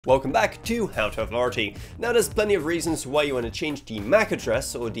Welcome back to How to Authority. Now there's plenty of reasons why you want to change the MAC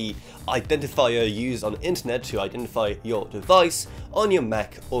address or the identifier used on the internet to identify your device on your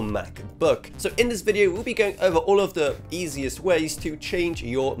Mac or MacBook. So in this video we'll be going over all of the easiest ways to change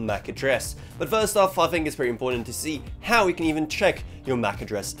your MAC address. But first off, I think it's very important to see how you can even check your MAC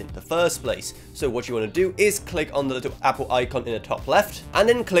address in the first place. So what you want to do is click on the little Apple icon in the top left and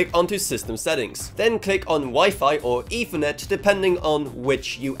then click onto System Settings. Then click on Wi-Fi or Ethernet depending on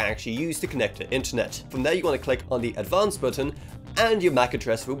which you actually use to connect to internet. From there you want to click on the Advanced button and your MAC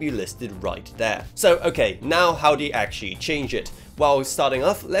address will be listed right there. So okay, now how do you actually change it? Well, starting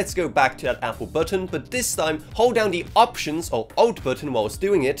off, let's go back to that Apple button, but this time hold down the Options or Alt button whilst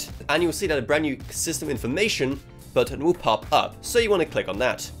doing it, and you'll see that a brand new System Information button will pop up, so you want to click on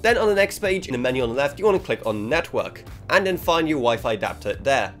that. Then on the next page, in the menu on the left, you want to click on Network, and then find your Wi-Fi adapter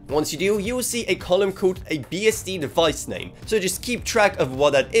there. Once you do, you will see a column called a BSD device name, so just keep track of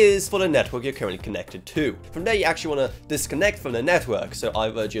what that is for the network you're currently connected to. From there, you actually want to disconnect from the network, so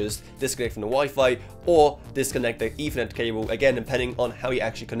either just disconnect from the Wi-Fi or disconnect the Ethernet cable, again depending on how you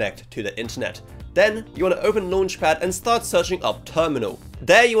actually connect to the internet. Then you want to open Launchpad and start searching up Terminal.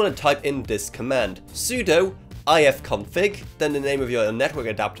 There you want to type in this command, sudo ifconfig, then the name of your network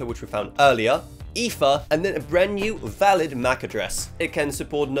adapter which we found earlier, ether, and then a brand new valid MAC address. It can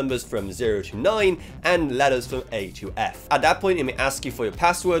support numbers from 0 to 9 and letters from A to F. At that point it may ask you for your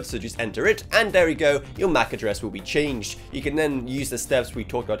password, so just enter it and there you go, your MAC address will be changed. You can then use the steps we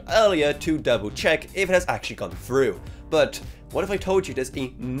talked about earlier to double check if it has actually gone through. But what if I told you there's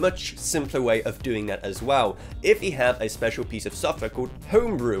a much simpler way of doing that as well? If you have a special piece of software called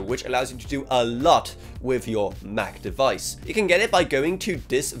Homebrew, which allows you to do a lot with your Mac device. You can get it by going to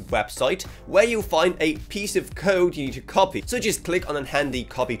this website where you'll find a piece of code you need to copy. So just click on the handy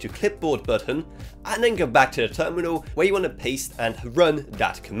copy to clipboard button and then go back to the terminal where you want to paste and run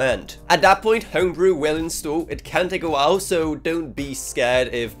that command. At that point, Homebrew will install. It can take a while, so don't be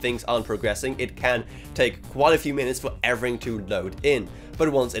scared if things aren't progressing. It can take quite a few minutes for everything to load in.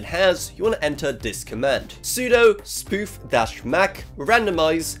 But once it has, you want to enter this command, sudo spoof-mac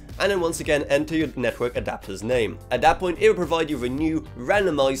randomize, and then once again enter your network adapter's name. At that point it will provide you with a new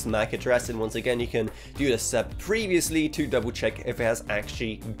randomized MAC address, and once again you can do the step previously to double check if it has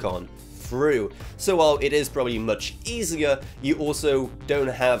actually gone through. So while it is probably much easier, you also don't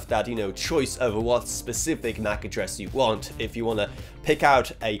have that, choice over what specific MAC address you want. If you want to pick out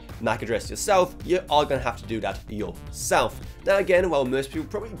a MAC address yourself, you are going to have to do that yourself. Now again, while most people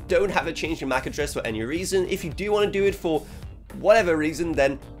probably don't have to change your MAC address for any reason, if you do want to do it for whatever reason,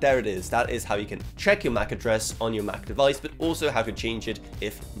 then there it is. That is how you can check your MAC address on your Mac device, but also how to change it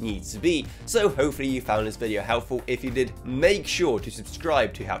if needs to be. So hopefully you found this video helpful. If you did, make sure to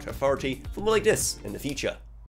subscribe to How to Authority for more like this in the future.